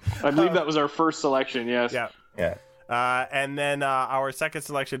 I believe that was our first selection, yes. Yeah. And then our second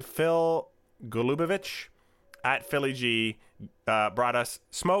selection, Phil Golubovich at Philly G, brought us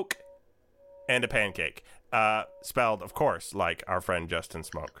Smoke and a Pancake. Spelled, of course, like our friend Justin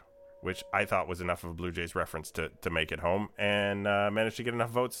Smoke, which I thought was enough of a Blue Jays reference to make it home, and managed to get enough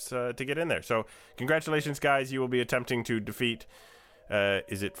votes to get in there. So congratulations, guys. You will be attempting to defeat,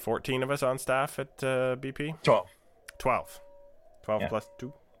 is it 14 of us on staff at BP? 12 yeah. Plus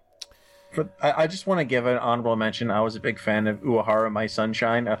 2. I just want to give an honorable mention. I was a big fan of Uehara, My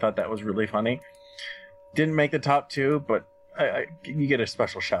Sunshine. I thought that was really funny. Didn't make the top 2, but you get a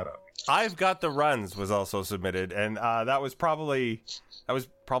special shout out. I've Got the Runs was also submitted, and that was probably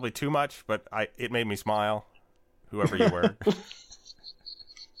too much, but it made me smile, whoever you were.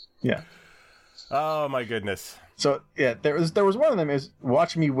 Yeah. Oh my goodness. So yeah, there was one of them is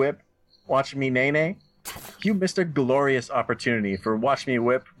watch me whip, watch me nay. You missed a glorious opportunity for watch me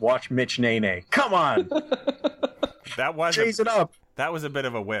whip, watch Mitch nay. Come on, That was chase it up. That was a bit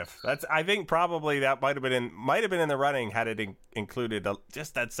of a whiff. I think probably that might have been in the running had it included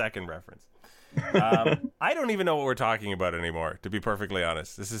just that second reference. I don't even know what we're talking about anymore, to be perfectly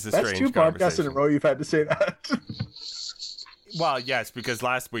honest. This is a strange conversation. That's 2 podcasts in a row you've had to say that. Well, yes, because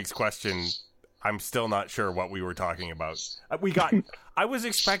last week's question, I'm still not sure what we were talking about. I was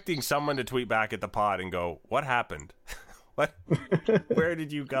expecting someone to tweet back at the pod and go, "What happened? Where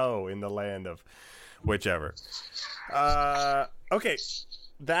did you go in the land of whichever?" Okay,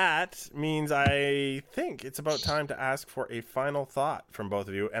 that means I think it's about time to ask for a final thought from both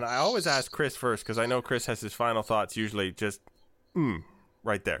of you. And I always ask Chris first because I know Chris has his final thoughts usually just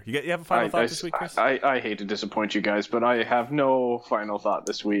right there. You have a final thought this week, Chris? I hate to disappoint you guys, but I have no final thought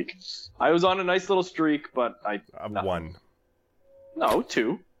this week. I was on a nice little streak, but one. No,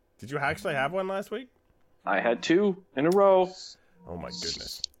 2. Did you actually have one last week? I had 2 in a row. Oh my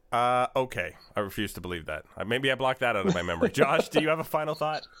goodness. Okay. I refuse to believe that. Maybe I blocked that out of my memory. Josh, do you have a final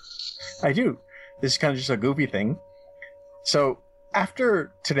thought? I do. This is kind of just a goofy thing. So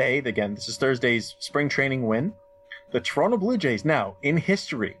after today, again, this is Thursday's spring training win. The Toronto Blue Jays now, in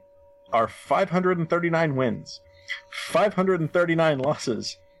history, are 539 wins, 539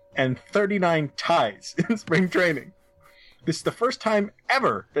 losses, and 39 ties in spring training. This is the first time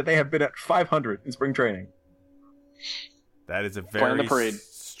ever that they have been at 500 in spring training. That is a very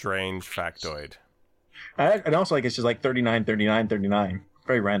strange factoid. And also, it's just like 39, 39, 39.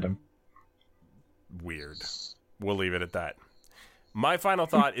 Very random. Weird. We'll leave it at that. My final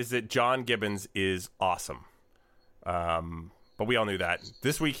thought is that John Gibbons is awesome. But we all knew that.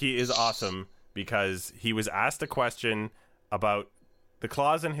 This week he is awesome because he was asked a question about the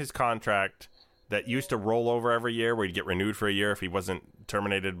clause in his contract that used to roll over every year where he'd get renewed for a year if he wasn't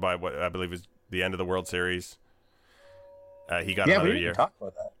terminated by what I believe is the end of the World Series. He got another year. Talk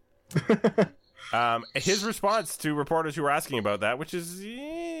about that. His response to reporters who were asking about that, which is,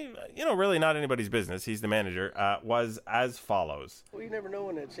 really not anybody's business, he's the manager, was as follows. Well, you never know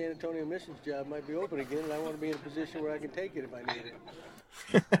when that San Antonio missions job might be open again, and I want to be in a position where I can take it if I need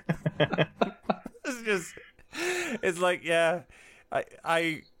it. It's like, yeah,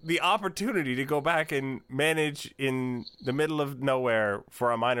 the opportunity to go back and manage in the middle of nowhere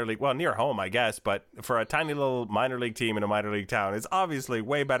for a minor league, well, near home, I guess, but for a tiny little minor league team in a minor league town is obviously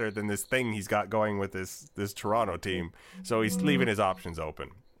way better than this thing he's got going with this Toronto team. So he's leaving his options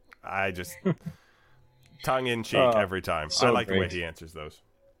open. I just tongue in cheek every time. So I like the way he answers those.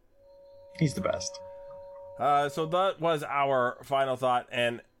 He's the best. So that was our final thought,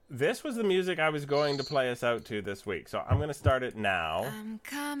 and this was the music I was going to play us out to this week. So I'm going to start it now. I'm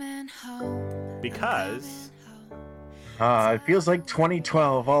coming home. Because it feels like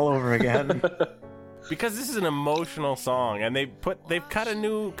 2012 all over again. Because this is an emotional song, and they've cut a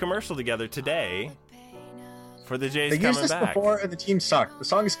new commercial together today for the Jays coming back. They used this before, and the team sucked. The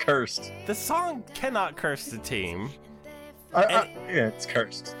song is cursed. The song cannot curse the team. Yeah, it's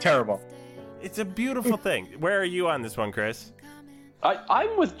cursed. Terrible. It's a beautiful thing. Where are you on this one, Chris?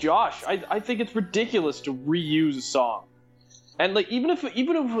 I'm with Josh. I think it's ridiculous to reuse a song, and even if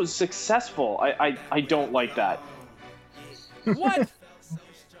it was successful, I don't like that. What?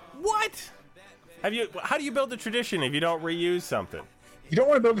 What? How do you build a tradition if you don't reuse something? You don't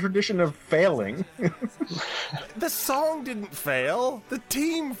want to build a tradition of failing. The song didn't fail. The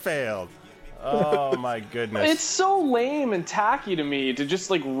team failed. Oh my goodness. It's so lame and tacky to me to just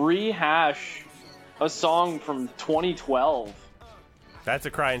rehash a song from 2012. That's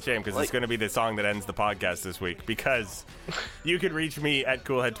a crying shame because it's going to be the song that ends the podcast this week. Because you can reach me at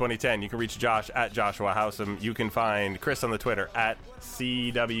Coolhead2010. You can reach Josh at Joshua Howsam. You can find Chris on the Twitter at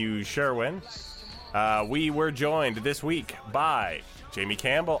CW Sherwin. We were joined this week by Jamie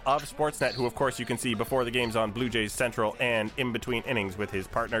Campbell of Sportsnet, who, of course, you can see before the games on Blue Jays Central and in between innings with his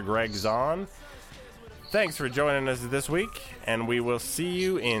partner Greg Zahn. Thanks for joining us this week, and we will see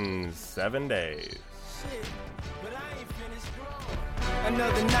you in 7 days.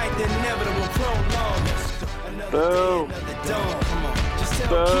 Another night, the inevitable prolong. Boo.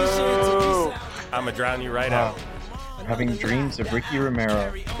 Boo. I'm gonna drown you right out. I'm having dreams of Ricky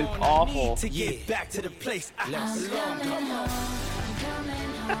Romero. It's awful. To get back to the place I belong.